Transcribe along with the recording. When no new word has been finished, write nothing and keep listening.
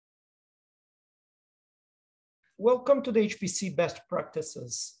Welcome to the HPC Best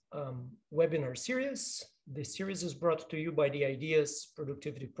Practices webinar series. This series is brought to you by the Ideas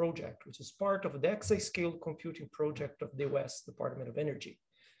Productivity Project, which is part of the exascale computing project of the US Department of Energy.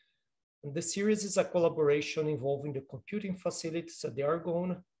 And this series is a collaboration involving the computing facilities at the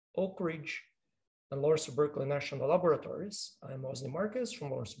Argonne, Oak Ridge, and Lawrence Berkeley National Laboratories. I'm Osni Marquez from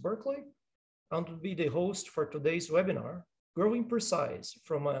Lawrence Berkeley, and will be the host for today's webinar, Growing preCICE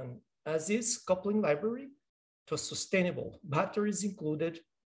from an as-is coupling library to a sustainable batteries included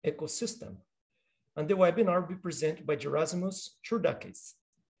ecosystem. And the webinar will be presented by Gerasimos Chourdakis.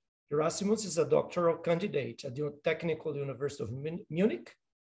 Gerasimos is a doctoral candidate at the Technical University of Munich,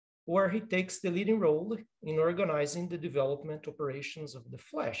 where he takes the leading role in organizing the development operations of the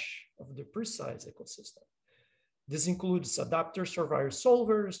flesh of the preCICE ecosystem. This includes adapters for various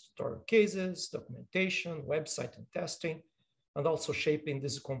solvers, tutorial cases, documentation, website and testing, and also shaping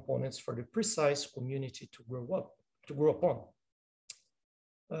these components for the preCICE community to grow upon.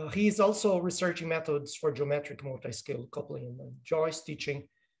 He is also researching methods for geometric multi-scale coupling and enjoys teaching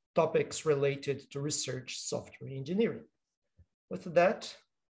topics related to research software engineering. With that,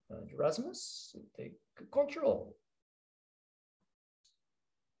 Gerasimos, take control.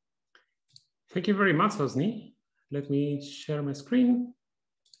 Thank you very much, Osni. Let me share my screen.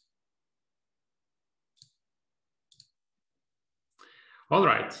 All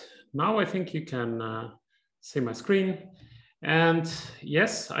right, now I think you can see my screen. And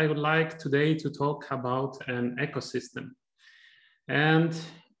yes, I would like today to talk about an ecosystem. And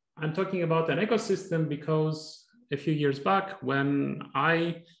I'm talking about an ecosystem because a few years back, when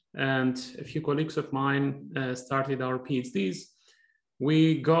I and a few colleagues of mine started our PhDs,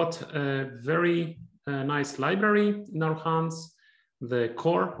 we got a very nice library in our hands, the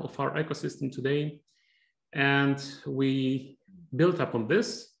core of our ecosystem today. And we built upon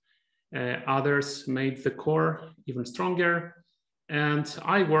this. Others made the core even stronger. And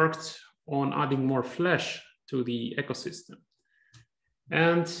I worked on adding more flesh to the ecosystem.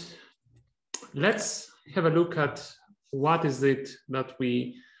 And let's have a look at what is it that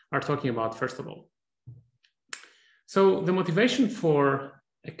we are talking about, first of all. So the motivation for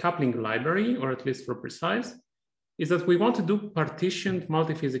a coupling library, or at least for preCICE, is that we want to do partitioned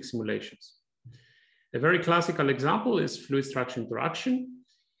multi-physics simulations. A very classical example is fluid structure interaction.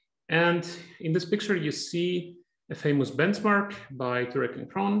 And in this picture, you see a famous benchmark by Turek and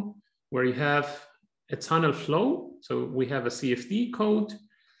Kron, where you have a channel flow. So we have a CFD code,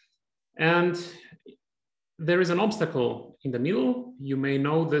 and there is an obstacle in the middle. You may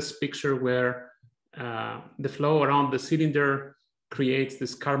know this picture where the flow around the cylinder creates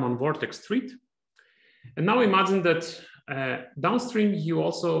this Karman vortex thread. And now imagine that downstream, you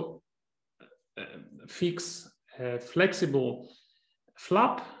also fix a flexible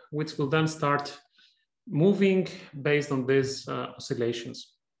flap, which will then start moving based on these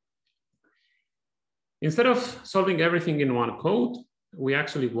oscillations. Instead of solving everything in one code, we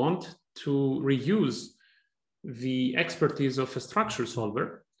actually want to reuse the expertise of a structure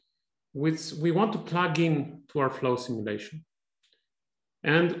solver, which we want to plug in to our flow simulation.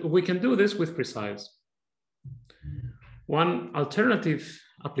 And we can do this with preCICE. One alternative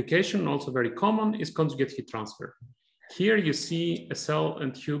application, also very common, is conjugate heat transfer. Here you see a cell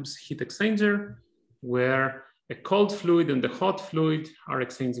and tubes heat exchanger where a cold fluid and the hot fluid are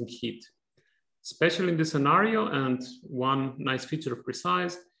exchanging heat. Especially in this scenario, and one nice feature of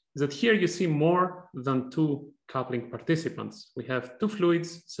preCICE is that here you see more than two coupling participants. We have two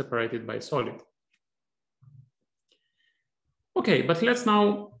fluids separated by a solid. Okay, but let's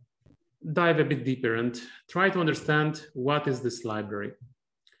now dive a bit deeper and try to understand what is this library.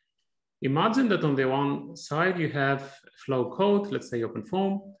 Imagine that on the one side you have flow code, let's say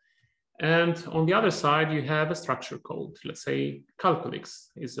OpenFOAM, and on the other side you have a structure code, let's say CalculX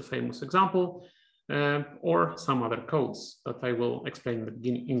is a famous example, or some other codes that I will explain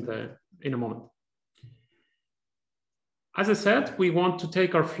in a moment. As I said, we want to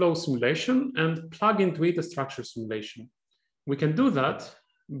take our flow simulation and plug into it a structure simulation. We can do that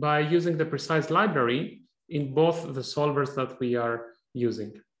by using the preCICE library in both the solvers that we are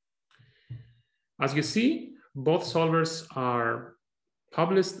using. As you see, both solvers are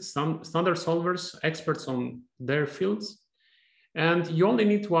published standard solvers, experts on their fields, and you only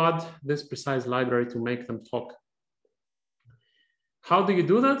need to add this preCICE library to make them talk. How do you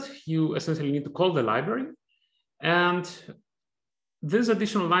do that? You essentially need to call the library, and these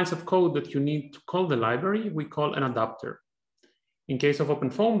additional lines of code that you need to call the library, we call an adapter. In case of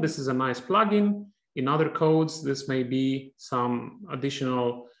OpenFOAM, this is a nice plugin. In other codes, this may be some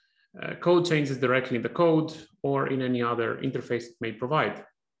additional code changes directly in the code or in any other interface it may provide.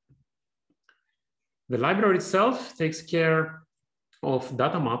 The library itself takes care of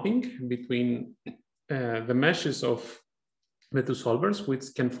data mapping between the meshes of the two solvers, which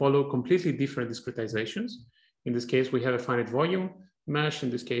can follow completely different discretizations. In this case, we have a finite volume mesh, in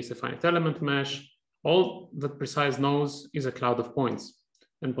this case, a finite element mesh. All that preCICE knows is a cloud of points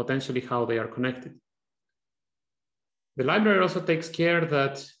and potentially how they are connected. The library also takes care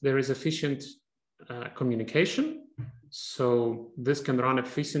that there is efficient communication. So this can run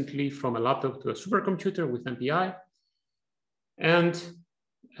efficiently from a laptop to a supercomputer with MPI. And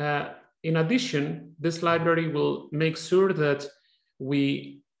in addition, this library will make sure that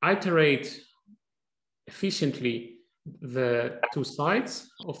we iterate efficiently the two sides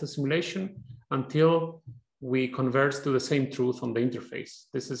of the simulation until we converge to the same truth on the interface.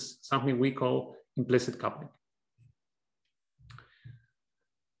 This is something we call implicit coupling.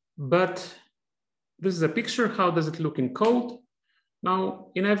 But this is a picture. How does it look in code? Now,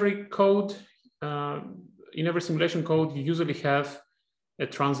 in every code, in every simulation code, you usually have a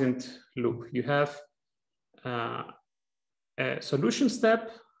transient loop. You have a solution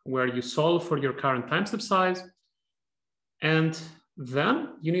step where you solve for your current time step size, and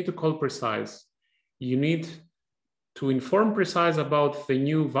then you need to call preCICE. You need to inform preCICE about the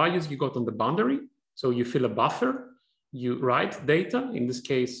new values you got on the boundary. So you fill a buffer, you write data, in this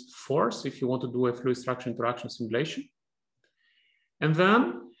case, force, if you want to do a fluid structure interaction simulation. And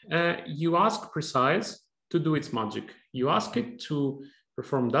then you ask preCICE to do its magic. You ask it to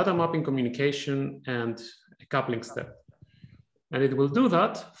perform data mapping, communication, and a coupling step. And it will do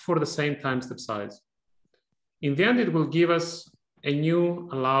that for the same time step size. In the end, it will give us a new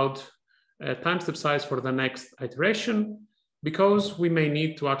allowed time step size for the next iteration, because we may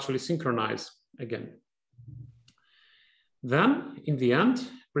need to actually synchronize again. Then, in the end,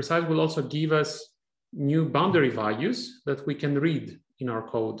 preCICE will also give us new boundary values that we can read in our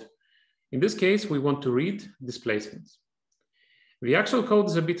code. In this case, we want to read displacements. The actual code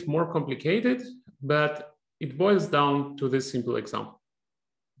is a bit more complicated, but it boils down to this simple example.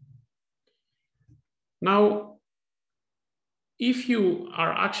 Now, if you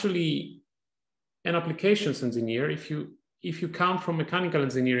are actually an applications engineer, if you come from mechanical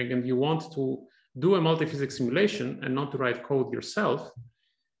engineering and you want to do a multi-physics simulation and not to write code yourself,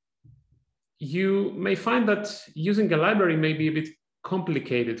 you may find that using a library may be a bit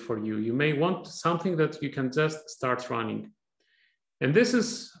complicated for you. You may want something that you can just start running. And this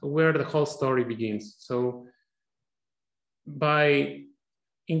is where the whole story begins. So by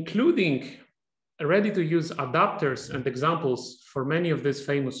including ready-to-use adapters and examples for many of these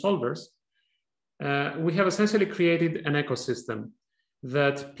famous solvers, we have essentially created an ecosystem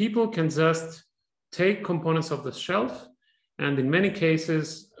that people can just take components off the shelf and in many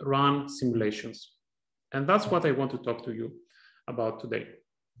cases run simulations. And that's what I want to talk to you about today.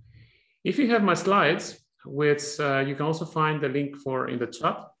 If you have my slides, which you can also find the link for in the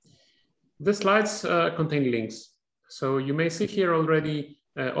chat, the slides contain links. So you may see here already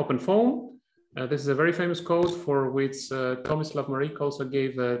OpenFOAM. This is a very famous code for which Tomislav Marik also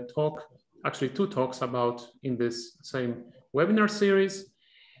gave a talk, actually 2 talks about in this same webinar series.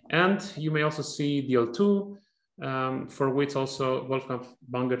 And you may also see deal.II, for which also Wolfgang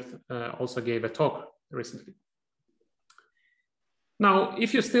Bangert also gave a talk recently. Now,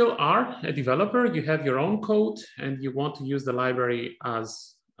 if you still are a developer, you have your own code and you want to use the library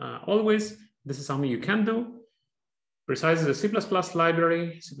as always, this is something you can do. preCICE is a C++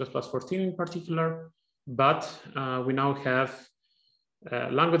 library, C++14 in particular, but we now have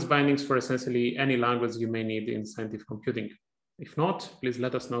language bindings for essentially any language you may need in scientific computing. If not, please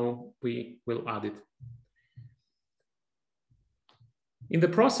let us know, we will add it. In the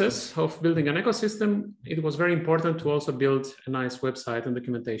process of building an ecosystem, it was very important to also build a nice website and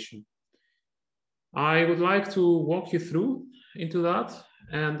documentation. I would like to walk you through into that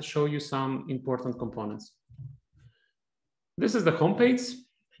and show you some important components. This is the homepage.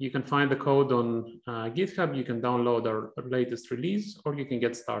 You can find the code on GitHub. You can download our latest release, or you can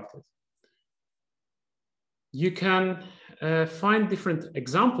get started. You can find different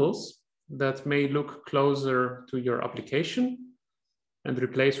examples that may look closer to your application and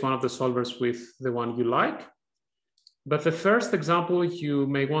replace one of the solvers with the one you like. But the first example you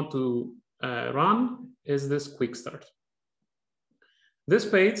may want to run is this quick start. This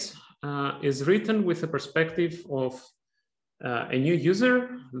page is written with the perspective of a new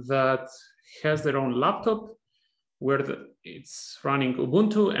user that has their own laptop where it's running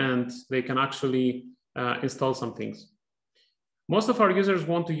Ubuntu and they can actually install some things. Most of our users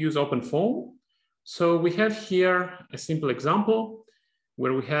want to use OpenFOAM. So we have here a simple example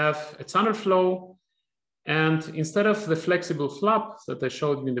where we have a channel flow And instead of the flexible flap that I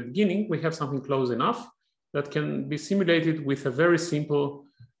showed you in the beginning, we have something close enough that can be simulated with a very simple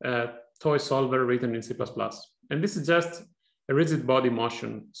toy solver written in C++. And this is just a rigid body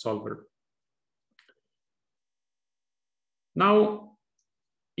motion solver. Now,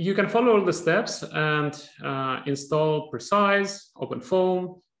 you can follow all the steps and install preCICE,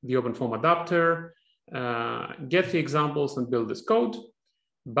 OpenFOAM, the OpenFOAM adapter, get the examples and build this code.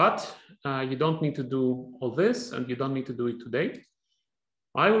 But you don't need to do all this, and you don't need to do it today.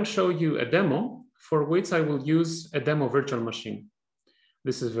 I will show you a demo for which I will use a demo virtual machine.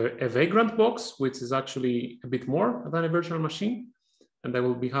 This is a Vagrant box, which is actually a bit more than a virtual machine. And I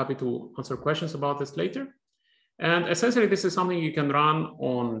will be happy to answer questions about this later. And essentially, this is something you can run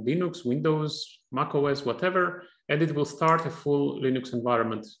on Linux, Windows, macOS, whatever, and it will start a full Linux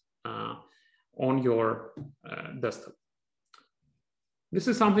environment on your desktop. This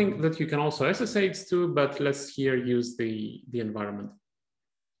is something that you can also SSH to, but let's here use the environment.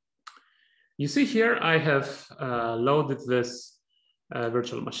 You see here, I have loaded this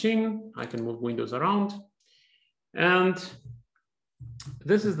virtual machine. I can move windows around. And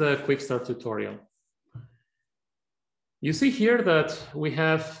this is the quick start tutorial. You see here that we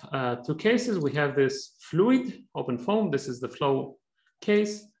have two cases. We have this fluid OpenFOAM. This is the flow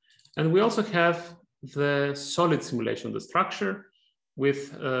case. And we also have the solid simulation, the structure,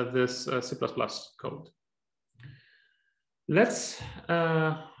 with this C++ code. Let's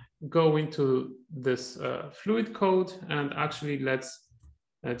go into this fluid code, and actually let's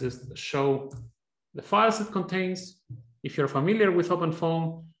just show the files it contains. If you're familiar with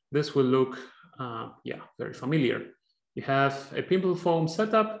OpenFOAM, this will look very familiar. You have a PimpleFOAM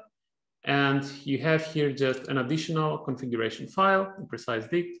setup, and you have here just an additional configuration file, the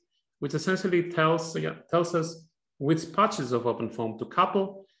preCICE, which essentially tells us which patches of OpenFOAM to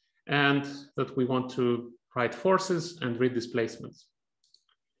couple, and that we want to write forces and read displacements.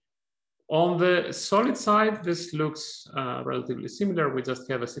 On the solid side, this looks relatively similar. We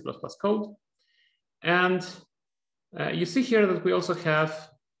just have a C++ code. And you see here that we also have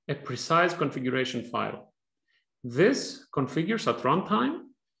a preCICE configuration file. This configures at runtime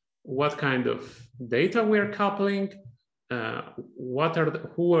what kind of data we are coupling,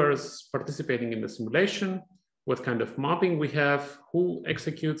 who is participating in the simulation, what kind of mapping we have, who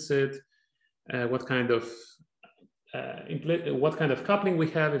executes it, what kind of coupling we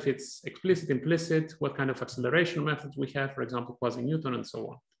have, if it's explicit, implicit, what kind of acceleration methods we have, for example, quasi-Newton, and so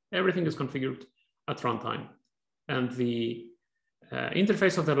on. Everything is configured at runtime. And the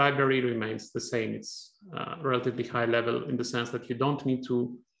interface of the library remains the same. It's relatively high level in the sense that you don't need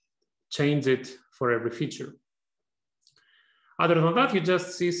to change it for every feature. Other than that, you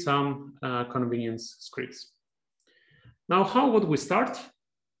just see some convenience scripts. Now, how would we start?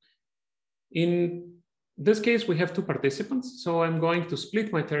 In this case, we have two participants. So I'm going to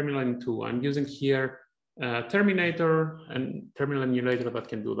split my terminal in two. I'm using here Terminator and terminal emulator that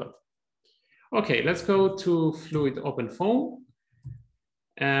can do that. Okay, let's go to Fluid OpenFOAM.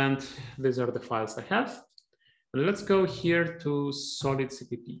 And these are the files I have. And let's go here to Solid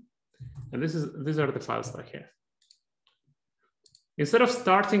CPP. And these are the files that I have. Instead of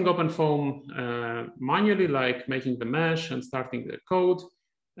starting OpenFOAM manually, like making the mesh and starting the code,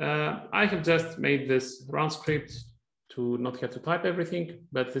 I have just made this run script to not have to type everything,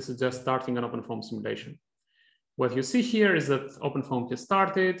 but this is just starting an OpenFOAM simulation. What you see here is that OpenFOAM has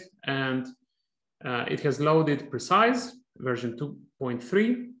started, and it has loaded preCICE version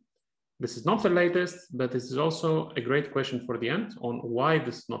 2.3. This is not the latest, but this is also a great question for the end on why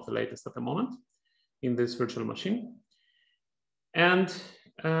this is not the latest at the moment in this virtual machine. And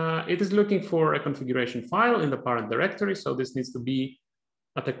it is looking for a configuration file in the parent directory. So this needs to be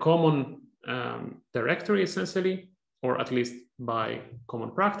at a common directory, essentially, or at least by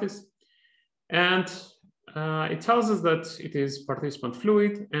common practice. And it tells us that it is participant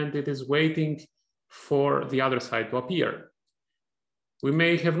fluid, and it is waiting for the other side to appear. We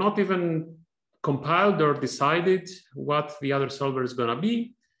may have not even compiled or decided what the other solver is going to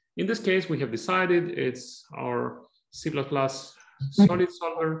be. In this case, we have decided it's our C++ solid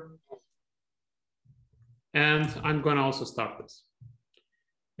solver. And I'm going to also start this.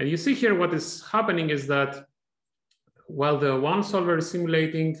 And you see here what is happening is that while the one solver is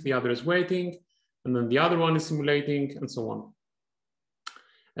simulating, the other is waiting, and then the other one is simulating, and so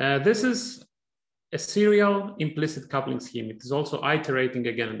on. This is a serial implicit coupling scheme. It is also iterating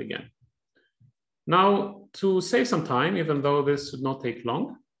again and again. Now, to save some time, even though this should not take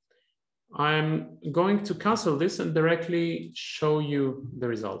long, I'm going to cancel this and directly show you the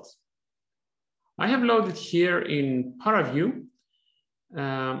results. I have loaded here in ParaView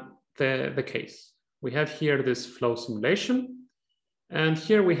the case. we have here this flow simulation. And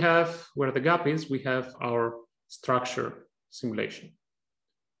here we have, where the gap is, we have our structure simulation.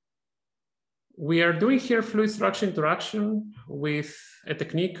 We are doing here fluid structure interaction with a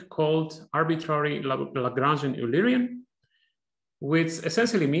technique called arbitrary Lagrangian Eulerian, which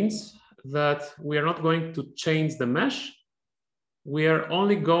essentially means that we are not going to change the mesh. We are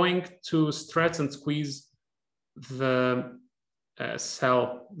only going to stretch and squeeze the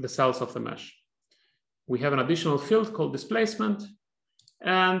cells of the mesh. We have an additional field called displacement.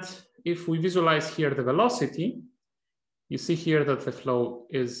 And if we visualize here the velocity, you see here that the flow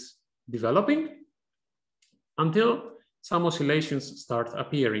is developing until some oscillations start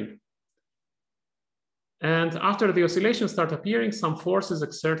appearing. And after the oscillations start appearing, some force is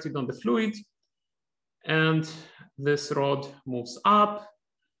exerted on the fluid, and this rod moves up,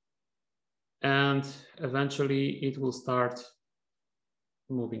 and eventually it will start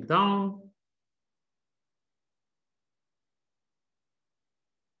moving down.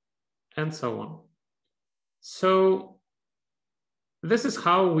 And so on. So this is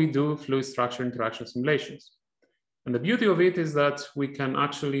how we do fluid structure interaction simulations. And the beauty of it is that we can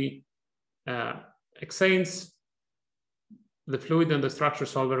actually exchange the fluid and the structure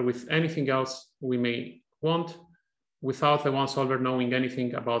solver with anything else we may want without the one solver knowing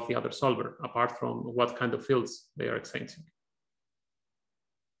anything about the other solver, apart from what kind of fields they are exchanging.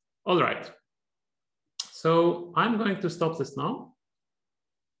 All right. So I'm going to stop this now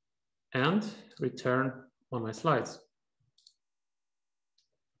and return on my slides.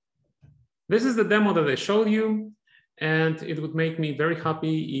 This is the demo that I showed you, and it would make me very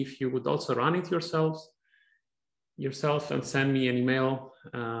happy if you would also run it yourself and send me an email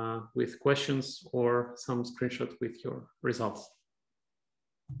with questions or some screenshot with your results.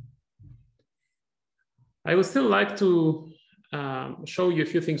 I would still like to show you a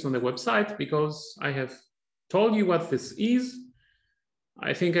few things on the website because I have told you what this is.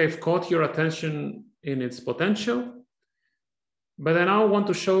 I think I've caught your attention in its potential, but I now want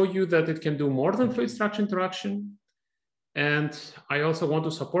to show you that it can do more than fluid structure interaction. And I also want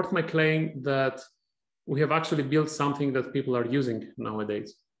to support my claim that we have actually built something that people are using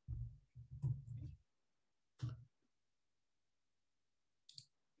nowadays.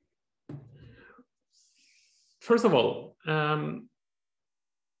 First of all,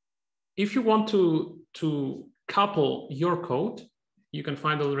 if you want to couple your code, you can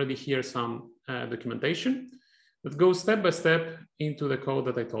find already here some documentation that goes step by step into the code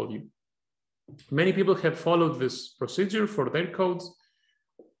that I told you. Many people have followed this procedure for their codes,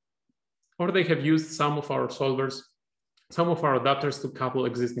 or they have used some of our solvers, some of our adapters to couple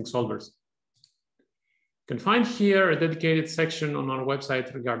existing solvers. You can find here a dedicated section on our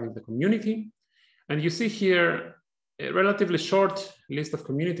website regarding the community. And you see here a relatively short list of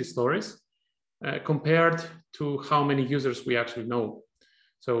community stories compared to how many users we actually know.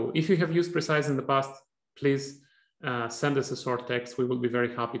 So if you have used preCICE in the past, please send us a short text. We will be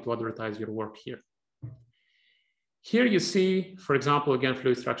very happy to advertise your work here. Here you see, for example, again,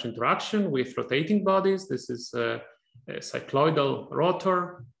 fluid structure interaction with rotating bodies. This is a cycloidal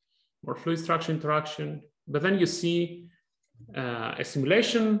rotor or fluid structure interaction. But then you see a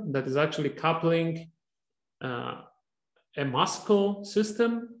simulation that is actually coupling a muscle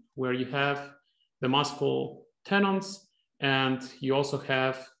system where you have the muscle tenons and you also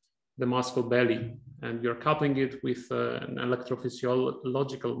have the muscle belly, and you're coupling it with an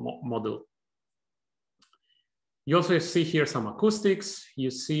electrophysiological model. You also see here some acoustics. You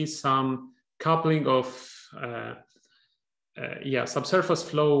see some coupling of subsurface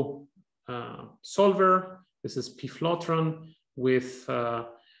flow solver. This is Fortran with a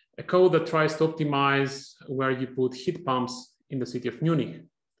code that tries to optimize where you put heat pumps in the city of Munich.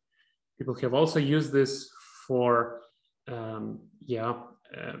 People have also used this for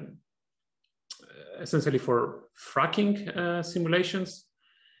essentially for fracking simulations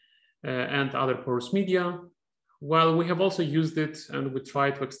and other porous media. While we have also used it, and we try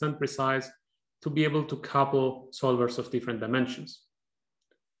to extend preCICE to be able to couple solvers of different dimensions.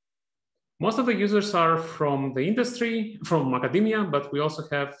 Most of the users are from the industry, from academia, but we also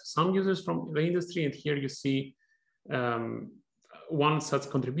have some users from the industry. And here you see one such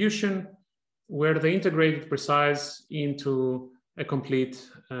contribution where they integrated preCICE into a complete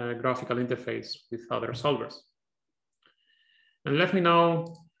graphical interface with other solvers. And let me now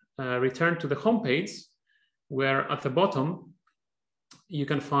return to the homepage, where at the bottom, you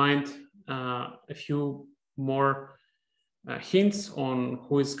can find a few more hints on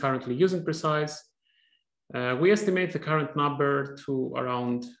who is currently using preCICE. We estimate the current number to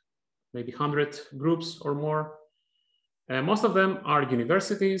around maybe 100 groups or more. Most of them are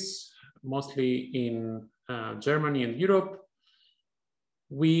universities, mostly in Germany and Europe.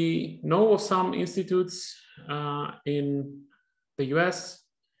 We know of some institutes in the US.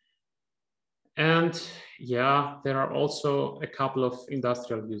 And yeah, there are also a couple of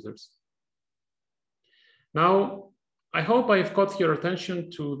industrial users. Now, I hope I've got your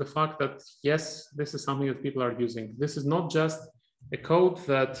attention to the fact that, yes, this is something that people are using. This is not just a code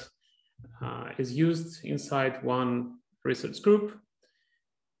that is used inside one research group.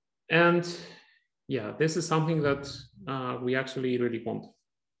 And yeah, this is something that we actually really want.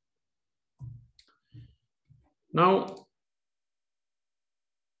 Now,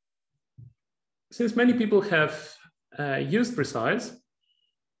 since many people have used preCICE,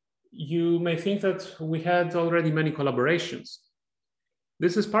 you may think that we had already many collaborations.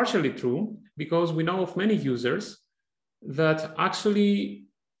 This is partially true because we know of many users that actually,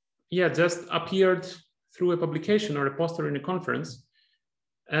 yeah, just appeared through a publication or a poster in a conference,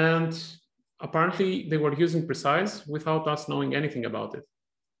 and apparently they were using preCICE without us knowing anything about it.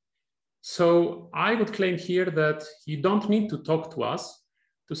 So I would claim here that you don't need to talk to us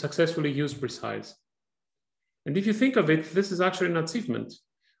to successfully use preCICE. And if you think of it, this is actually an achievement.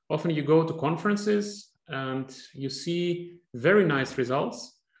 Often you go to conferences and you see very nice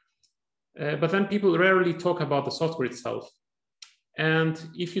results, but then people rarely talk about the software itself. And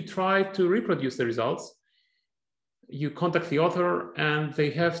if you try to reproduce the results, you contact the author and they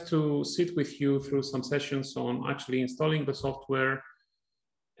have to sit with you through some sessions on actually installing the software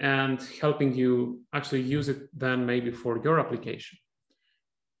and helping you actually use it then maybe for your application.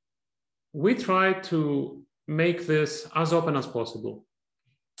 We try to make this as open as possible.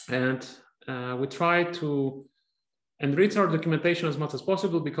 And we try to enrich our documentation as much as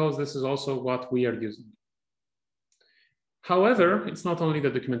possible because this is also what we are using. However, it's not only the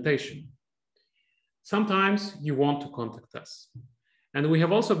documentation. Sometimes you want to contact us. And we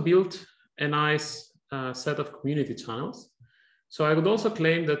have also built a nice set of community channels. So I would also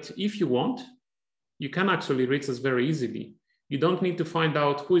claim that if you want, you can actually reach us very easily. You don't need to find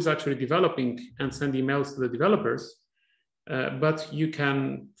out who is actually developing and send emails to the developers. But you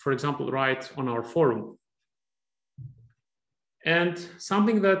can, for example, write on our forum. And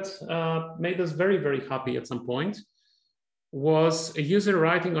something that made us very, very happy at some point was a user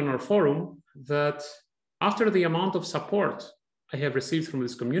writing on our forum that after the amount of support I have received from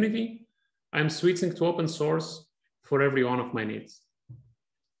this community, I'm switching to open source for every one of my needs.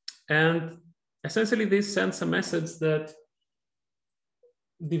 And essentially this sends a message that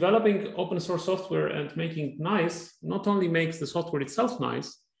developing open source software and making it nice not only makes the software itself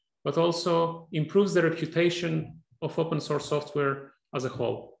nice, but also improves the reputation of open source software as a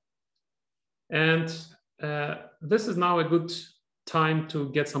whole. And this is now a good time to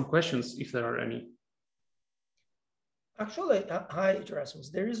get some questions if there are any. Actually, hi,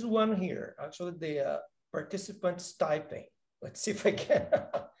 Gerasimos. There is one here. Actually, the participants typing. Let's see if I can.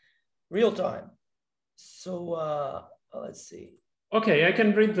 Real time. So let's see. Okay, I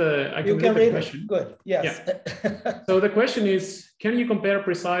can read the, you can read the question. It. Good, yes. Yeah. So the question is, can you compare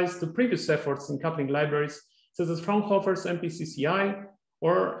preCICE to previous efforts in coupling libraries, such as Fraunhofer's MPCCI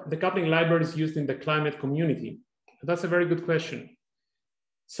or the coupling libraries used in the climate community? That's a very good question.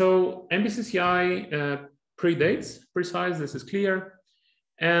 So MPCCI predates preCICE, this is clear.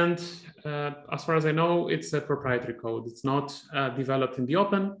 And as far as I know, it's a proprietary code. It's not developed in the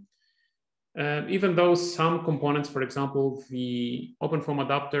open. Even though some components, for example, the OpenFOAM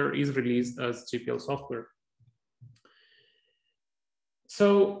adapter is released as GPL software.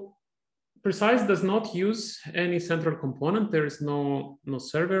 So preCICE does not use any central component. There is no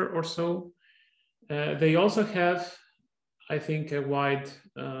server or so. They also have, I think, a wide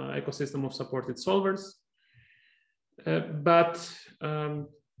ecosystem of supported solvers.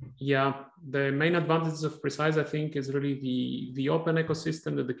 Yeah, the main advantages of preCICE, I think, is really the open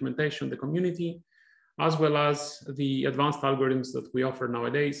ecosystem, the documentation, the community, as well as the advanced algorithms that we offer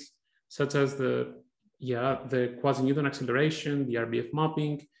nowadays, such as the quasi-Newton acceleration, the RBF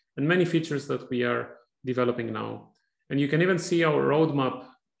mapping, and many features that we are developing now. And you can even see our roadmap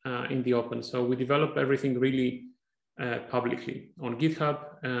in the open. So we develop everything really publicly on GitHub,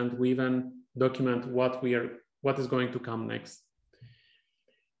 and we even document what is going to come next.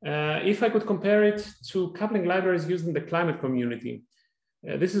 If I could compare it to coupling libraries used in the climate community,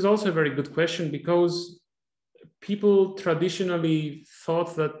 this is also a very good question because people traditionally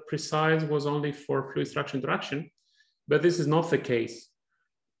thought that preCICE was only for fluid structure interaction, but this is not the case.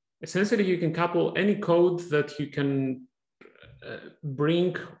 Essentially, you can couple any code that you can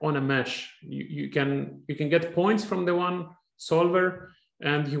bring on a mesh. You can get points from the one solver,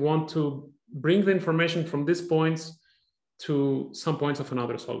 and you want to bring the information from these points to some points of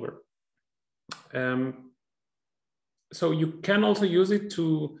another solver. So you can also use it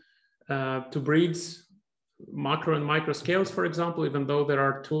to breed macro and micro scales, for example, even though there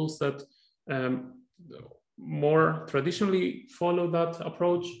are tools that more traditionally follow that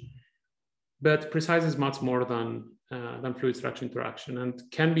approach. But preCICE is much more than fluid structure interaction and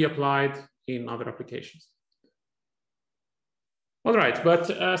can be applied in other applications. All right, but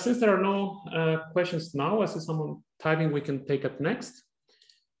since there are no questions now, I see someone typing, we can take up next.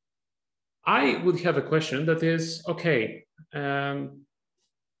 I would have a question that is, okay,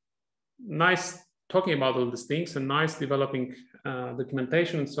 nice talking about all these things and nice developing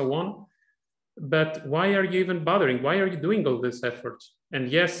documentation and so on, but why are you even bothering? Why are you doing all this effort? And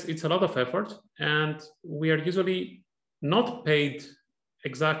yes, it's a lot of effort, and we are usually not paid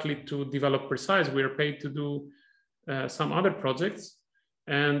exactly to develop preCICE. We are paid to do some other projects,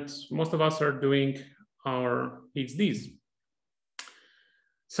 and most of us are doing our PhDs.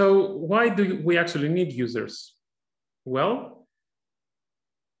 So why do we actually need users? Well,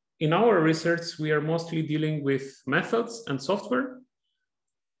 in our research, we are mostly dealing with methods and software,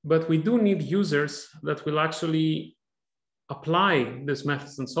 but we do need users that will actually apply these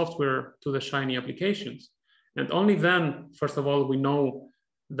methods and software to the shiny applications. And only then, first of all, we know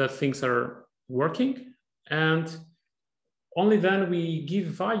that things are working, and only then we give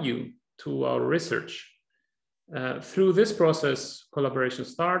value to our research. Through this process, collaboration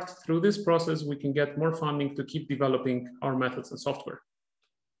starts. Through this process, we can get more funding to keep developing our methods and software.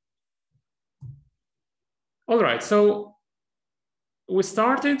 All right, so we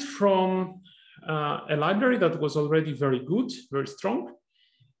started from a library that was already very good, very strong.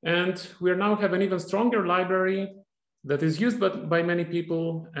 And we now have an even stronger library that is used by many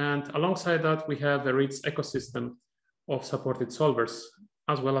people. And alongside that, we have a rich ecosystem of supported solvers,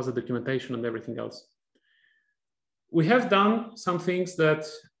 as well as the documentation and everything else. We have done some things that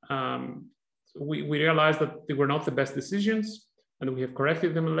we realized that they were not the best decisions, and we have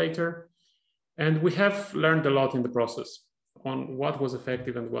corrected them later. And we have learned a lot in the process on what was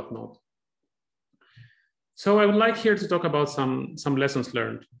effective and what not. So I would like here to talk about some lessons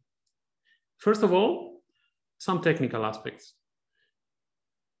learned. First of all, some technical aspects.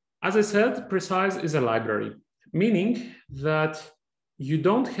 As I said, preCICE is a library, meaning that you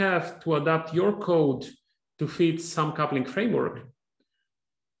don't have to adapt your code to fit some coupling framework,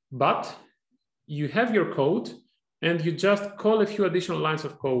 but you have your code and you just call a few additional lines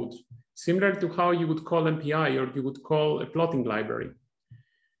of code, similar to how you would call MPI or you would call a plotting library.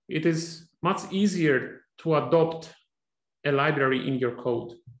 It is much easier to adopt a library in your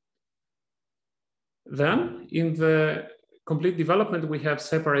code. Then in the complete development, we have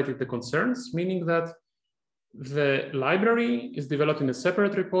separated the concerns, meaning that the library is developed in a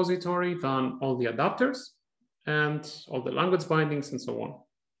separate repository than all the adapters and all the language bindings and so on.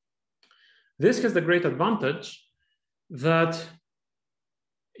 This has the great advantage that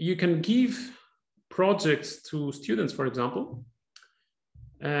you can give projects to students, for example.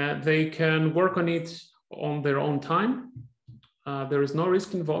 They can work on it on their own time. There is no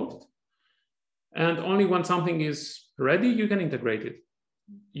risk involved. And only when something is ready, you can integrate it.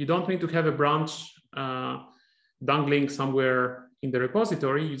 You don't need to have a branch dangling somewhere in the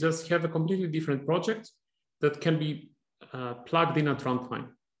repository. You just have a completely different project that can be plugged in at runtime.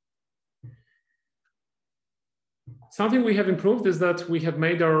 Something we have improved is that we have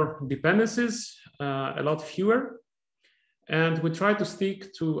made our dependencies a lot fewer, and we try to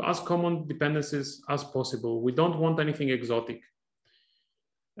stick to as common dependencies as possible. We don't want anything exotic.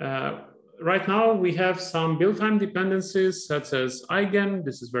 Right now, we have some build time dependencies such as eigen.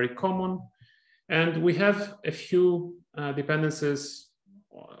 This is very common. And we have a few dependencies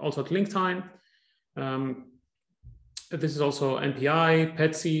also at link time. This is also NPI,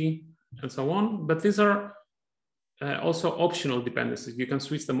 PETSI, and so on. But these are also optional dependencies. You can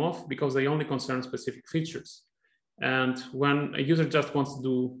switch them off because they only concern specific features. And when a user just wants to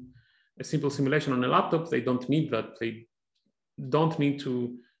do a simple simulation on a laptop, they don't need that. They don't need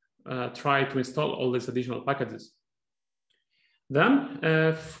to try to install all these additional packages.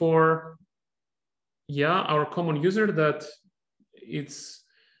 Then for our common user that it's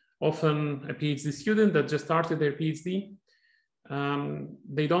often a PhD student that just started their PhD,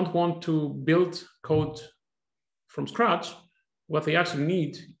 they don't want to build code from scratch. What they actually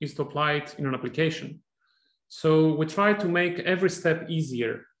need is to apply it in an application. So we try to make every step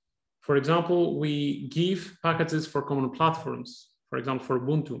easier. For example, we give packages for common platforms, for example, for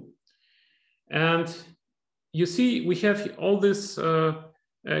Ubuntu. And you see, we have all this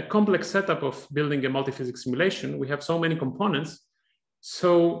complex setup of building a multi-physics simulation. We have so many components.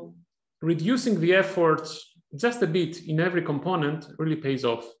 So reducing the effort just a bit in every component really pays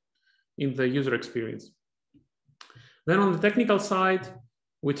off. in the user experience. Then on the technical side,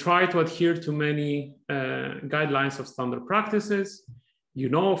 we try to adhere to many guidelines of standard practices. You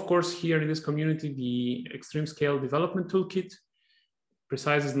know, of course, here in this community, the Extreme Scale Development Toolkit.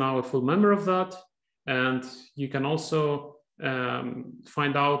 preCICE is now a full member of that. And you can also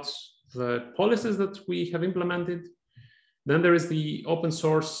find out the policies that we have implemented. Then there is the open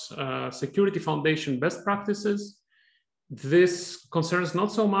source security foundation best practices. This concerns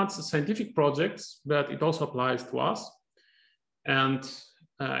not so much scientific projects, but it also applies to us. And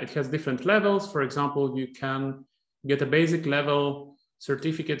it has different levels. For example, you can get a basic level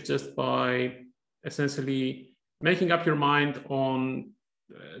certificate just by essentially making up your mind on,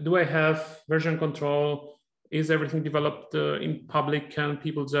 do I have version control? Is everything developed in public? Can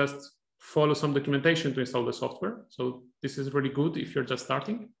people just follow some documentation to install the software? So this is really good if you're just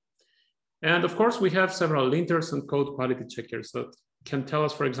starting. And of course, we have several linters and code quality checkers that can tell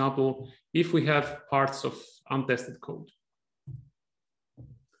us, for example, if we have parts of untested code.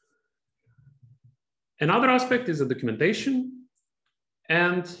 Another aspect is the documentation.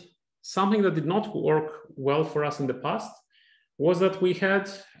 And something that did not work well for us in the past was that we had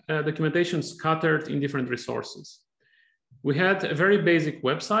documentation scattered in different resources. We had a very basic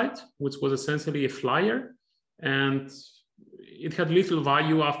website, which was essentially a flyer, and it had little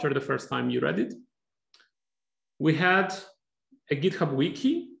value after the first time you read it. We had a GitHub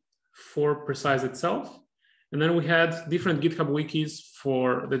wiki for preCICE itself, and then we had different GitHub wikis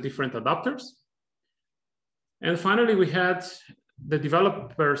for the different adapters. And finally, we had the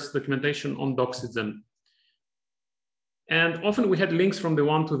developers' documentation on Doxygen. And often we had links from the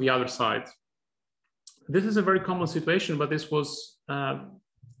one to the other side. This is a very common situation, but this was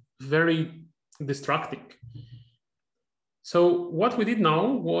very distracting. So what we did now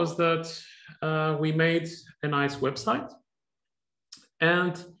was that we made a nice website.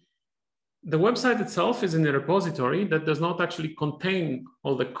 And the website itself is in a repository that does not actually contain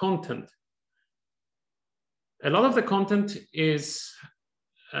all the content. A lot of the content is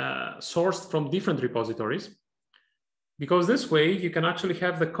sourced from different repositories, because this way you can actually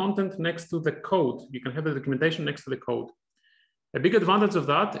have the content next to the code. You can have the documentation next to the code. A big advantage of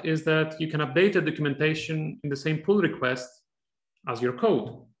that is that you can update the documentation in the same pull request as your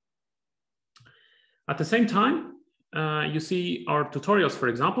code. At the same time, you see our tutorials, for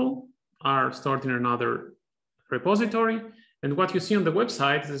example, are stored in another repository. And what you see on the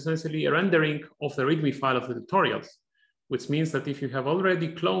website is essentially a rendering of the README file of the tutorials, which means that if you have already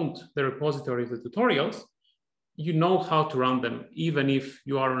cloned the repository of the tutorials, you know how to run them, even if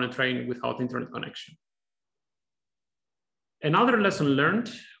you are on a train without internet connection. Another lesson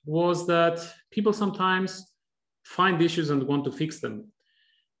learned was that people sometimes find issues and want to fix them.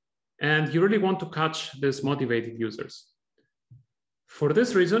 And you really want to catch these motivated users. For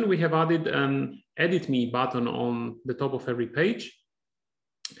this reason, we have added an Edit Me button on the top of every page.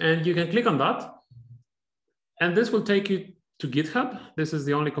 And you can click on that. And this will take you to GitHub. This is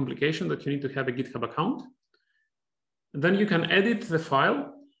the only complication, that you need to have a GitHub account. Then you can edit the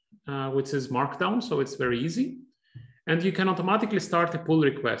file, which is Markdown, so it's very easy. And you can automatically start a pull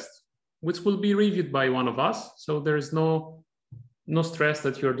request, which will be reviewed by one of us. So there is no stress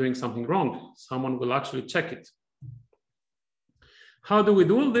that you're doing something wrong. Someone will actually check it. How do we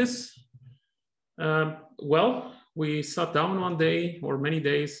do all this? Well, we sat down one day or many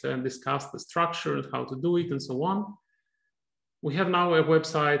days and discussed the structure and how to do it and so on. We have now a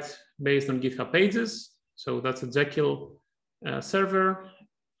website based on GitHub Pages. So that's a Jekyll server.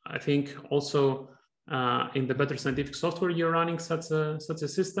 I think also in the Better Scientific Software, you're running such a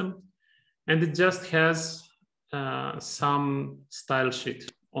system. And it just has some style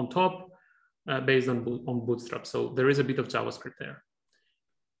sheet on top based on Bootstrap. So there is a bit of JavaScript there.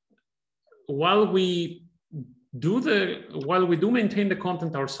 While we do maintain the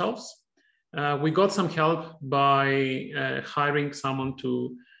content ourselves, we got some help by hiring someone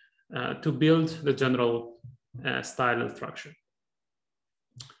to build the general style and structure.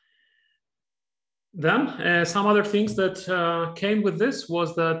 Then some other things that came with this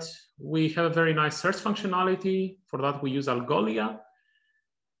was that we have a very nice search functionality. For that, we use Algolia,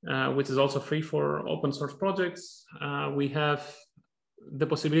 which is also free for open source projects. We have the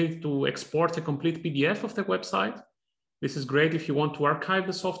possibility to export a complete PDF of the website. This is great if you want to archive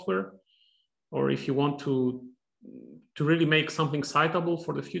the software, or if you want to really make something citable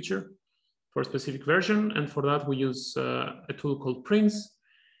for the future, for a specific version. And for that, we use a tool called Prince.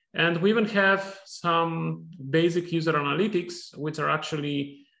 And we even have some basic user analytics, which are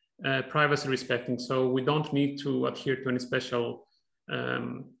actually privacy respecting. So we don't need to adhere to any special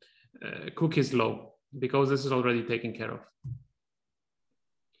cookies law, because this is already taken care of.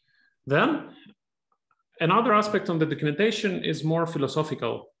 Then another aspect on the documentation is more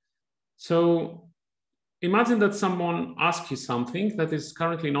philosophical. So imagine that someone asks you something that is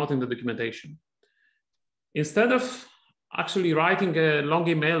currently not in the documentation. Instead of actually writing a long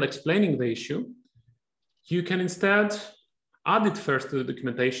email explaining the issue, you can instead add it first to the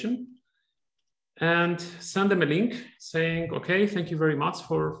documentation and send them a link saying, okay, thank you very much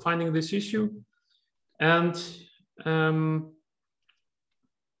for finding this issue. And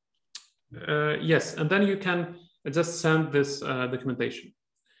yes, and then you can just send this documentation.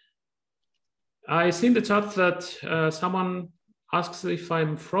 I see in the chat that someone asks if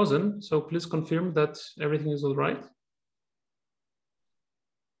I'm frozen, so please confirm that everything is all right.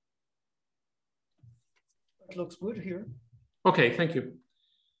 It looks good here. Okay, thank you.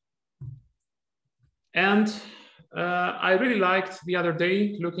 And I really liked the other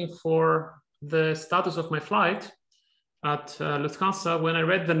day looking for the status of my flight at Lufthansa when I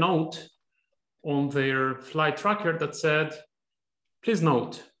read the note on their flight tracker that said, please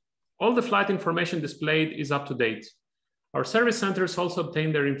note, all the flight information displayed is up to date. Our service centers also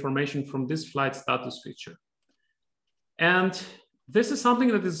obtain their information from this flight status feature. And this is something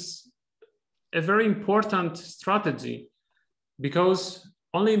that is a very important strategy, because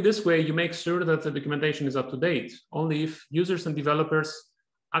only in this way you make sure that the documentation is up to date, only if users and developers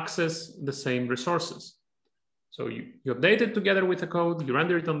access the same resources. So you update it together with the code, you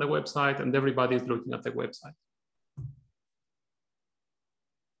render it on the website, and everybody is looking at the website.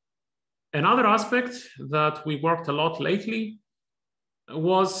 Another aspect that we worked a lot lately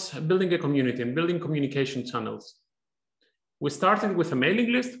was building a community and building communication channels. We started with a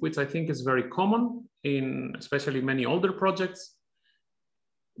mailing list, which I think is very common in especially many older projects.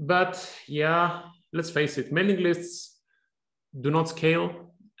 But yeah, let's face it, mailing lists do not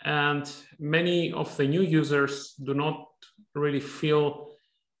scale, and many of the new users do not really feel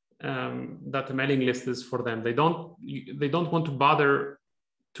that the mailing list is for them. They don't want to bother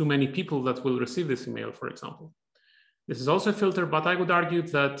too many people that will receive this email, for example. This is also a filter, but I would argue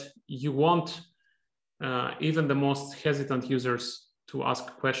that you want even the most hesitant users to ask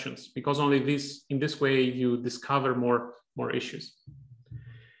questions, because only in this way you discover more issues.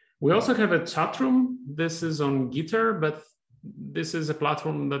 We also have a chat room. This is on Gitter, but this is a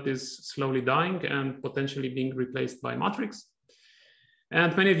platform that is slowly dying and potentially being replaced by Matrix.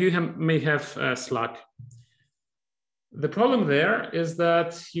 And many of you may have Slack. The problem there is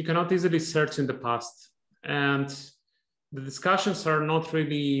that you cannot easily search in the past, and the discussions are not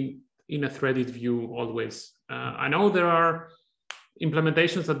really in a threaded view always. I know there are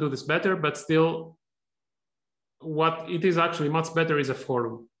implementations that do this better, but still what it is actually much better is a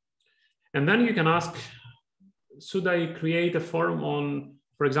forum. And then you can ask, should I create a forum on,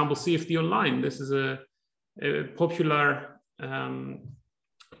 for example, CFD Online? This is a popular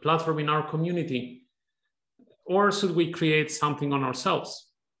platform in our community. Or should we create something on ourselves?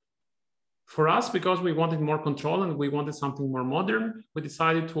 For us, because we wanted more control and we wanted something more modern, we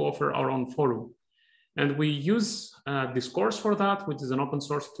decided to offer our own forum. And we use Discourse for that, which is an open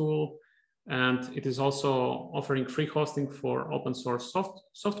source tool. And it is also offering free hosting for open source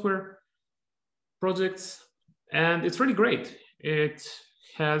software projects. And it's really great. It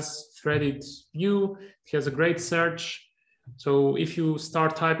has threaded view, it has a great search. So if you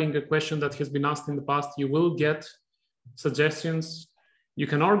start typing a question that has been asked in the past, you will get suggestions. You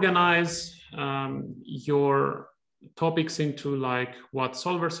can organize your topics into like what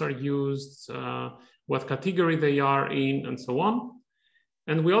solvers are used, what category they are in, and so on.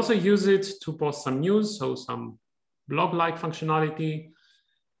 And we also use it to post some news, so some blog-like functionality,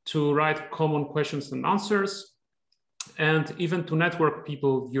 to write common questions and answers, and even to network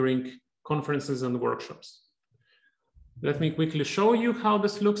people during conferences and workshops. Let me quickly show you how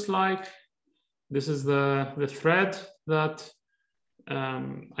this looks like. This is the thread that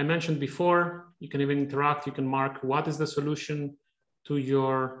I mentioned before. You can even interact, you can mark what is the solution to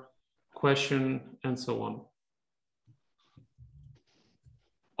your question and so on.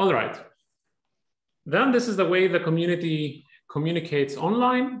 All right. Then this is the way the community communicates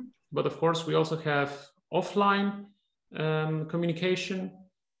online, but of course we also have offline communication.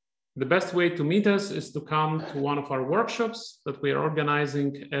 The best way to meet us is to come to one of our workshops that we are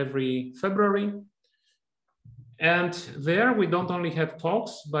organizing every February. And there we don't only have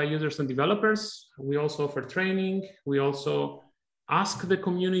talks by users and developers, we also offer training. We also ask the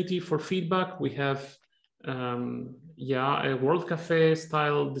community for feedback. We have a World Cafe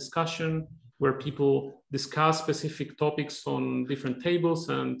style discussion where people discuss specific topics on different tables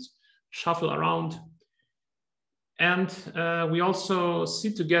and shuffle around. And we also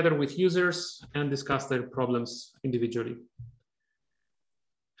sit together with users and discuss their problems individually.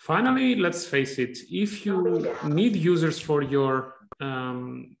 Finally, let's face it, if you need users for your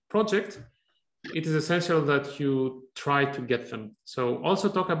project, it is essential that you try to get them. So also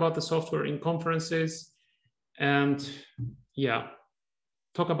talk about the software in conferences and yeah,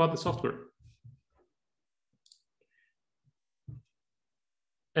 talk about the software.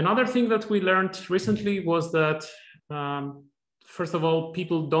 Another thing that we learned recently was that, first of all,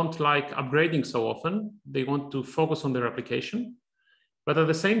 people don't like upgrading so often. They want to focus on their application. But at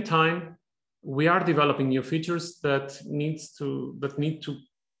the same time, we are developing new features that need to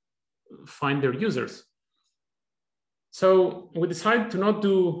find their users. So we decided to not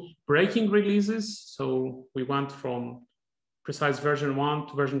do breaking releases. So we went from preCICE version 1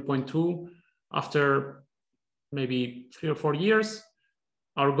 to version 0.2 after maybe 3 or 4 years.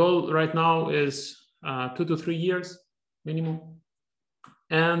 Our goal right now is 2 to 3 years minimum.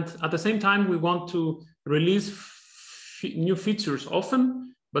 And at the same time, we want to release new features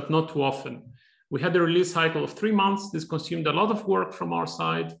often, but not too often. We had a release cycle of 3 months. This consumed a lot of work from our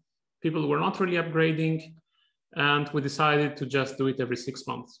side. People were not really upgrading, and we decided to just do it every 6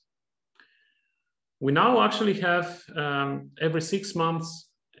 months. We now actually have every 6 months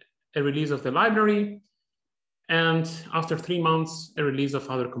a release of the library, and after 3 months, a release of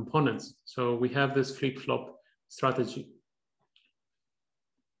other components. So we have this flip-flop strategy.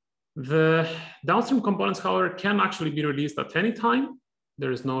 The downstream components, however, can actually be released at any time.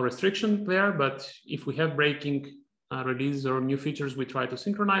 There is no restriction there, but if we have breaking releases or new features, we try to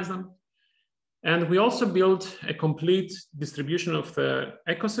synchronize them. And we also built a complete distribution of the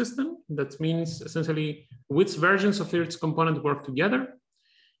ecosystem. That means essentially which versions of each component work together.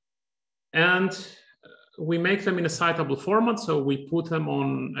 And we make them in a citable format. So we put them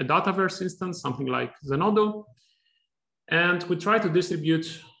on a Dataverse instance, something like Zenodo. And we try to distribute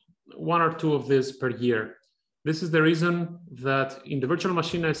 1 or 2 of these per year. This is the reason that in the virtual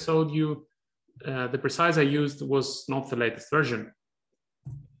machine I showed you, the preCICE I used was not the latest version.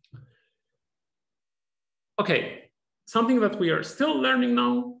 Okay, something that we are still learning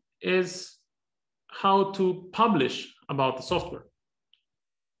now is how to publish about the software.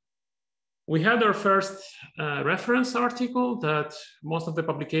 We had our first reference article that most of the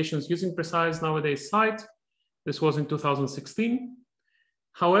publications using preCICE nowadays cite. This was in 2016.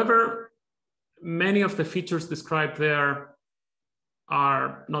 However, many of the features described there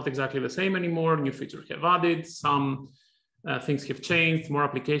are not exactly the same anymore. New features have added, some things have changed, more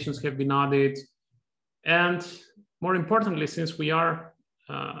applications have been added. And more importantly, since we are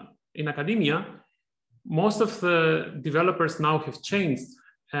in academia, most of the developers now have changed,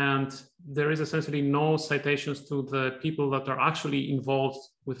 and there is essentially no citations to the people that are actually involved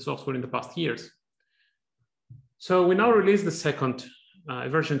with software in the past years. So we now release the second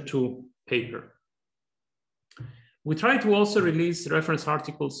version 2 paper. We try to also release reference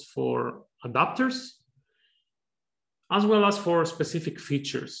articles for adapters, as well as for specific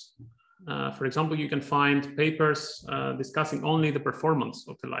features. For example, you can find papers discussing only the performance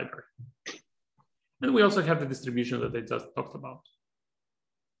of the library. And we also have the distribution that I just talked about.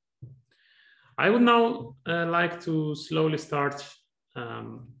 I would now like to slowly start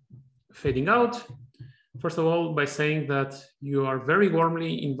fading out. First of all, by saying that you are very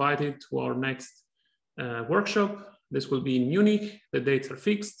warmly invited to our next workshop. This will be in Munich. The dates are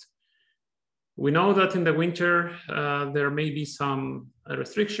fixed. We know that in the winter, there may be some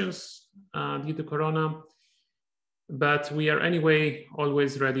restrictions due to Corona, but we are anyway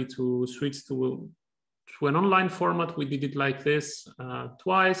always ready to switch to an online format. We did it like this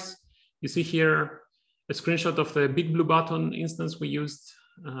twice. You see here a screenshot of the Big Blue Button instance we used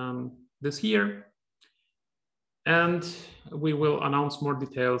this year. And we will announce more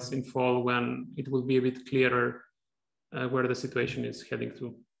details in fall when it will be a bit clearer where the situation is heading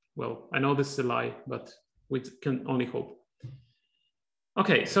to. Well, I know this is a lie, but we can only hope.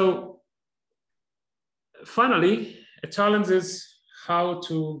 Okay, so finally, a challenge is how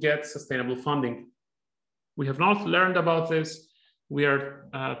to get sustainable funding. We have not learned about this. We are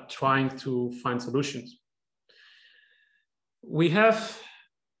trying to find solutions. We have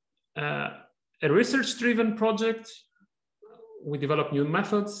a research-driven project. We develop new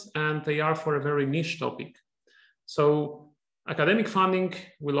methods, and they are for a very niche topic. So academic funding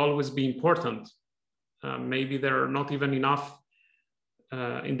will always be important. Maybe there are not even enough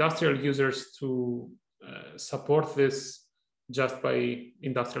industrial users to support this just by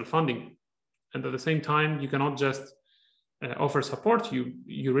industrial funding. And at the same time, you cannot just offer support.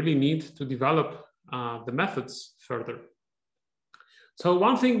 You really need to develop the methods further. So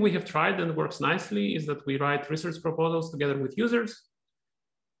one thing we have tried and works nicely is that we write research proposals together with users.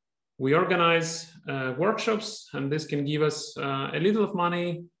 We organize workshops, and this can give us a little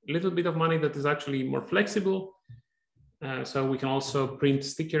bit of money that is actually more flexible. So we can also print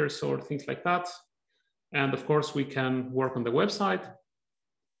stickers or things like that. And of course, we can work on the website.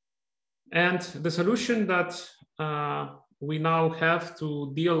 And the solution that we now have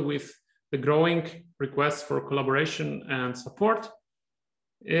to deal with the growing requests for collaboration and support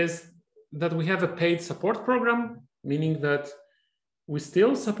is that we have a paid support program, meaning that we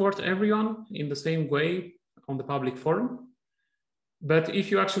still support everyone in the same way on the public forum. But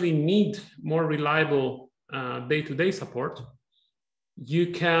if you actually need more reliable day-to-day support, you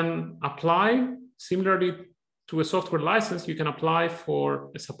can apply, similarly to a software license, you can apply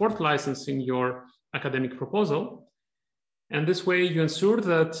for a support license in your academic proposal. And this way you ensure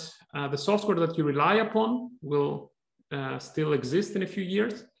that the software that you rely upon will still exist in a few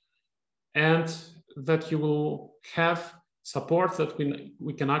years, and that you will have support that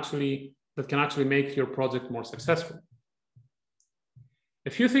can actually make your project more successful. A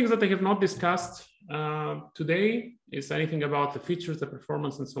few things that I have not discussed today is anything about the features, the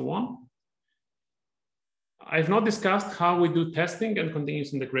performance, and so on. I've not discussed how we do testing and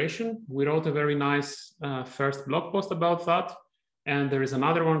continuous integration. We wrote a very nice first blog post about that, and there is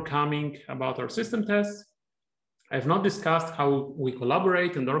another one coming about our system tests. I've not discussed how we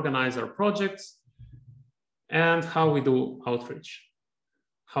collaborate and organize our projects and how we do outreach.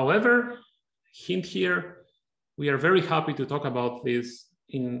 However, hint here, we are very happy to talk about this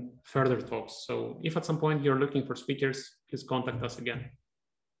in further talks. So if at some point you're looking for speakers, please contact us again.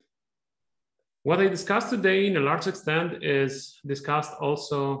 What I discussed today in a large extent is discussed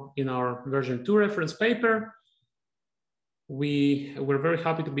also in our version 2 reference paper. We were very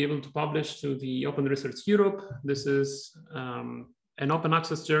happy to be able to publish to the Open Research Europe. This is an open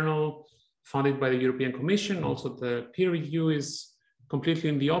access journal funded by the European Commission. Also, the peer review is completely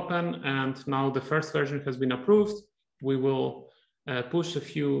in the open, and now the first version has been approved. We will push a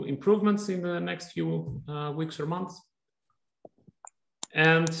few improvements in the next few weeks or months.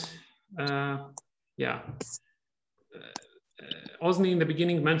 And Osni in the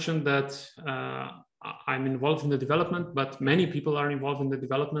beginning mentioned that I'm involved in the development, but many people are involved in the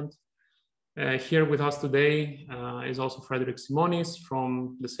development. Here with us today is also Gerasimos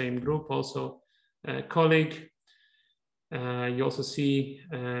from the same group, also a colleague. You also see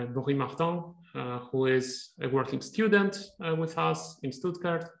Boris Martin, who is a working student with us in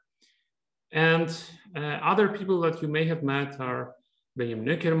Stuttgart. And other people that you may have met are Benjamin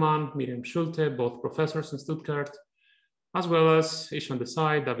Neckermann, Miriam Schulte, both professors in Stuttgart, as well as Ishan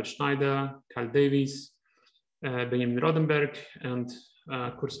Desai, David Schneider, Carl Davies, Benjamin Rodenberg, and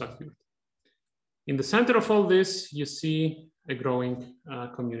Kurt Sackhirt. In the center of all this, you see a growing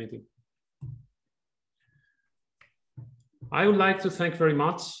community. I would like to thank very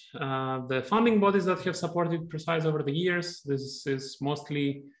much the funding bodies that have supported preCICE over the years. This is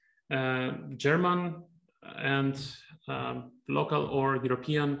mostly German and local or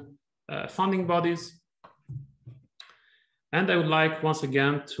European funding bodies. And I would like once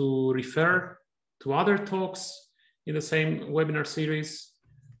again to refer to other talks in the same webinar series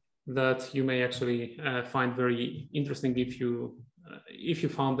that you may actually find very interesting if you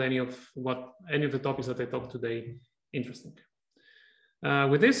found any of the topics that I talked today interesting.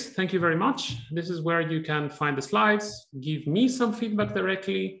 With this, thank you very much. This is where you can find the slides, give me some feedback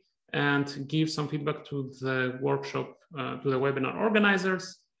directly, and give some feedback to the workshop, to the webinar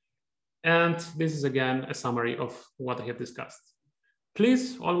organizers. And this is again a summary of what I have discussed.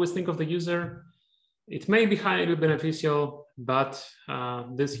 Please always think of the user. It may be highly beneficial, but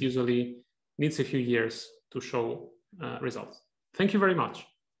this usually needs a few years to show results. Thank you very much.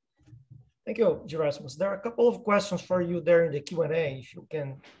 Thank you, Gerasimos. There are a couple of questions for you there in the Q&A, if you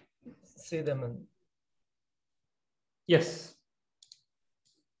can see them. And... Yes.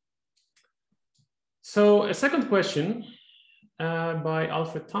 So a second question by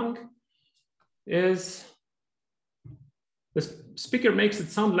Alfred Tang is, the speaker makes it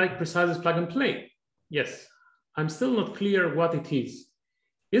sound like preCICE is plug and play. Yes, I'm still not clear what it is.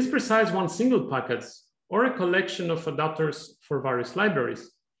 Is preCICE one single package or a collection of adapters for various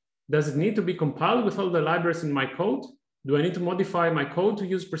libraries? Does it need to be compiled with all the libraries in my code? Do I need to modify my code to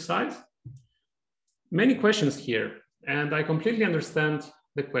use preCICE? Many questions here, and I completely understand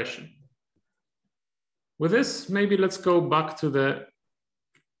the question. With this, maybe let's go back to the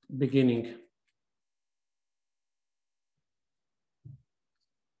beginning.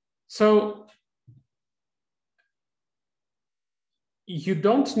 So you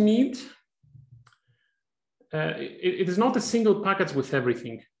don't need, it is not a single package with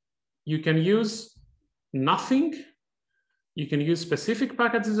everything. You can use nothing You can use specific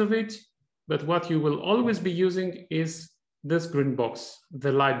packages of it, but what you will always be using is this green box,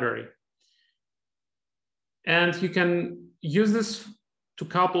 the library. And you can use this to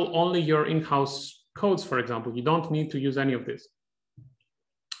couple only your in-house codes, for example. You don't need to use any of this.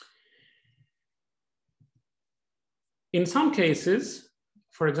 In some cases,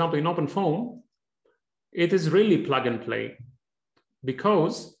 for example, in OpenFOAM, it is really plug and play,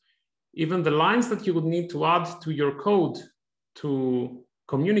 because even the lines that you would need to add to your code to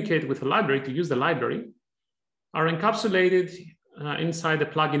communicate with the library, to use the library, are encapsulated inside a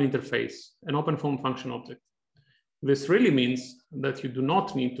plugin interface, an OpenFOAM function object. This really means that you do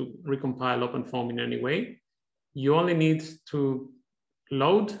not need to recompile OpenFOAM in any way. You only need to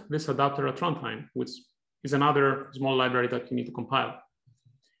load this adapter at runtime, which is another small library that you need to compile.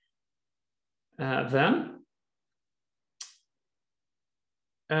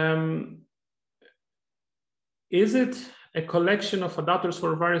 Is it a collection of adapters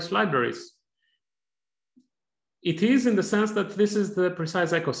for various libraries? It is, in the sense that this is the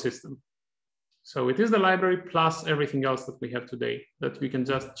preCICE ecosystem. So it is the library plus everything else that we have today that we can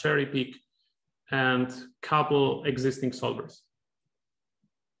just cherry pick and couple existing solvers.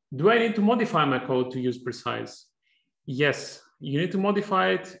 Do I need to modify my code to use preCICE? Yes, you need to modify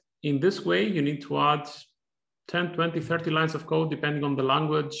it in this way. You need to add 10, 20, 30 lines of code, depending on the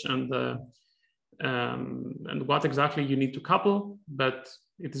language and what exactly you need to couple, but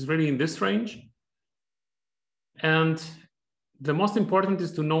it is really in this range. And the most important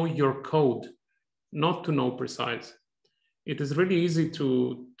is to know your code, not to know preCICE. It is really easy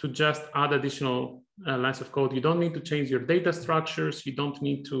to just add additional lines of code. You don't need to change your data structures. You don't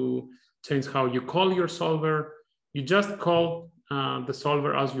need to change how you call your solver. You just call the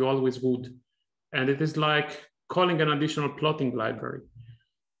solver as you always would. And it is like calling an additional plotting library.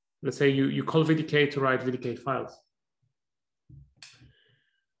 Let's say you call VDK to write VDK files.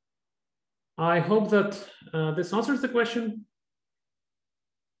 I hope that this answers the question.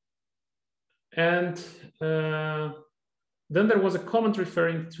 And then there was a comment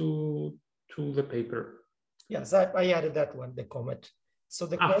referring to the paper. Yes, I added that one, the comment. So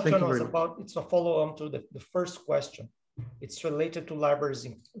the question was about, it's a follow-on to the first question. It's related to libraries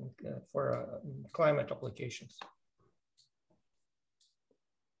for climate applications.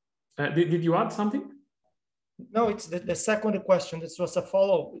 Did you add something? No, it's the second question. This was a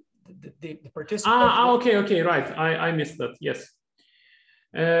follow. The participant. Okay, right. I missed that. Yes.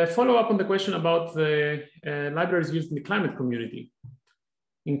 Follow up on the question about the libraries used in the climate community.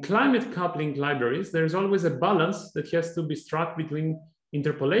 In climate coupling libraries, there is always a balance that has to be struck between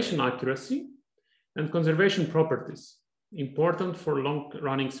interpolation accuracy and conservation properties, important for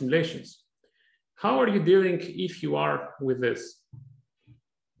long-running simulations. How are you dealing, if you are, with this?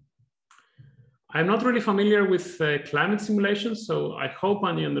 I'm not really familiar with climate simulations, so I hope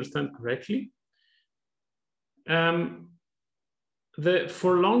I understand correctly.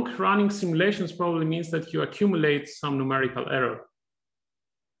 For long-running simulations probably means that you accumulate some numerical error.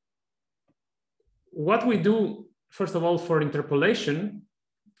 What we do, first of all, for interpolation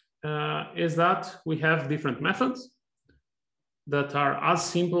is that we have different methods that are as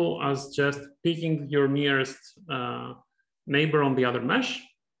simple as just picking your nearest neighbor on the other mesh,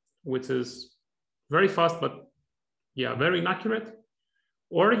 which is very fast, but yeah, very inaccurate.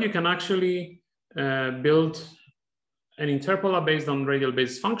 Or you can actually build an interpolar based on radial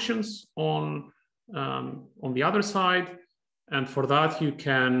basis functions on the other side. And for that, you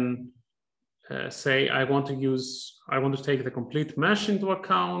can say, I want to take the complete mesh into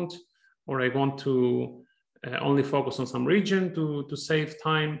account, or I want to only focus on some region to save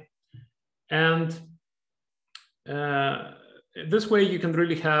time. And this way you can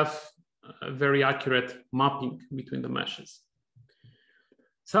really have a very accurate mapping between the meshes.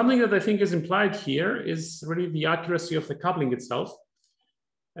 Something that I think is implied here is really the accuracy of the coupling itself.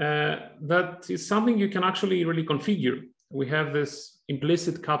 That is something you can actually really configure. We have this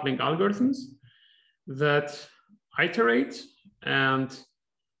implicit coupling algorithms that iterate, and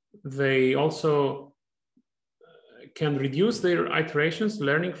they also can reduce their iterations,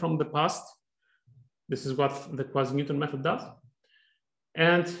 learning from the past. This is what the quasi-Newton method does.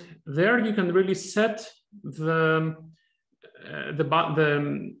 And there you can really set the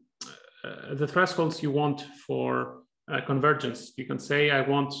thresholds you want for convergence. You can say, I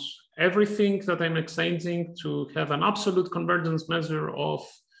want everything that I'm exchanging to have an absolute convergence measure of,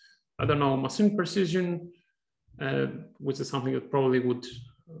 I don't know, machine precision, which is something that probably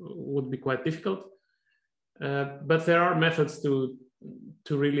would be quite difficult. But there are methods to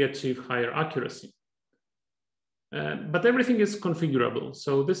really achieve higher accuracy. But everything is configurable.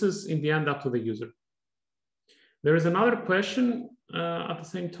 So this is in the end up to the user. There is another question at the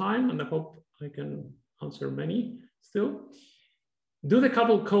same time, and I hope I can answer many still. Do the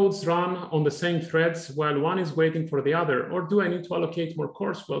couple codes run on the same threads while one is waiting for the other, or do I need to allocate more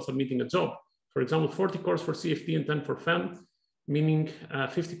cores while submitting a job? For example, 40 cores for CFD and 10 for FEM, meaning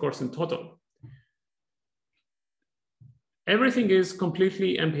 50 cores in total. Everything is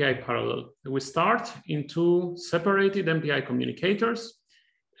completely MPI parallel. We start in two separated MPI communicators,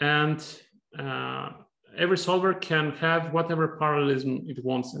 and every solver can have whatever parallelism it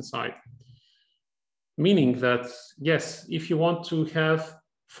wants inside. Meaning that, yes, if you want to have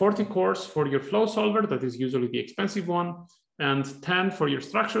 40 cores for your flow solver, that is usually the expensive one, and 10 for your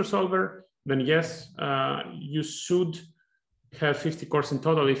structure solver, then yes, you should have 50 cores in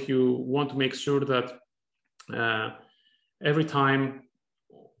total if you want to make sure that every time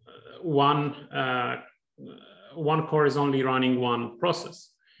one core is only running one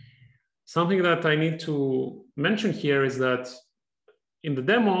process. Something that I need to mention here is that in the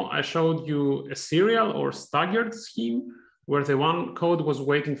demo, I showed you a serial or staggered scheme where the one code was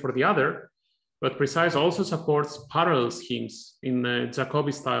waiting for the other, but preCICE also supports parallel schemes in a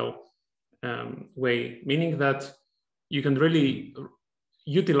Jacobi style way, meaning that you can really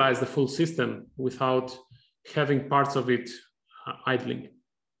utilize the full system without having parts of it idling.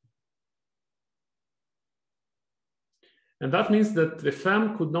 And that means that the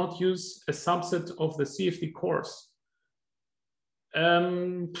FEM could not use a subset of the CFD cores.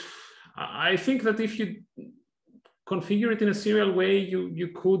 I think that if you configure it in a serial way, you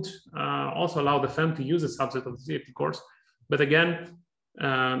could also allow the FEM to use a subset of the CFD cores. But again,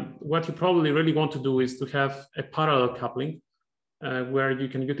 what you probably really want to do is to have a parallel coupling where you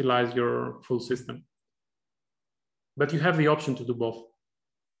can utilize your full system. But you have the option to do both.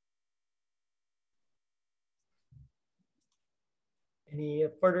 Any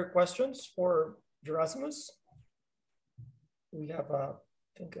further questions for Gerasimos? We have, I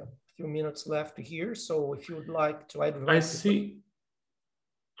think, a few minutes left here. So if you would like to add, I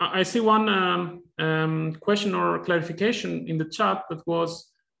see one question or clarification in the chat that was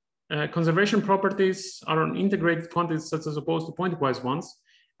conservation properties are on integrated quantities such as opposed to pointwise ones.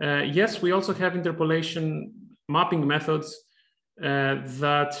 Yes, we also have interpolation mapping methods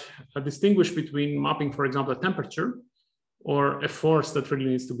that distinguish between mapping, for example, a temperature or a force that really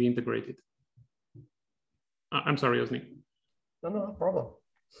needs to be integrated. I'm sorry, Osni. No problem.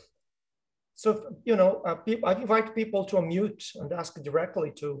 So, you know, I invite people to unmute and ask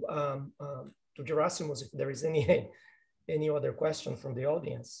directly to Gerasimos if there is any other question from the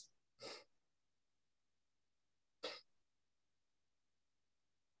audience.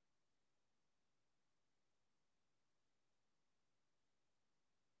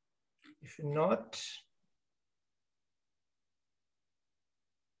 If not,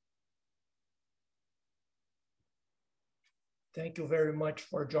 thank you very much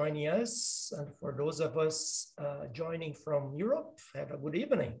for joining us. And for those of us joining from Europe, have a good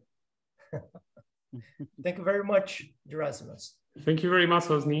evening. Thank you very much, Gerasimos. Thank you very much,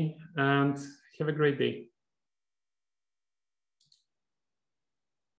 Osni, and have a great day.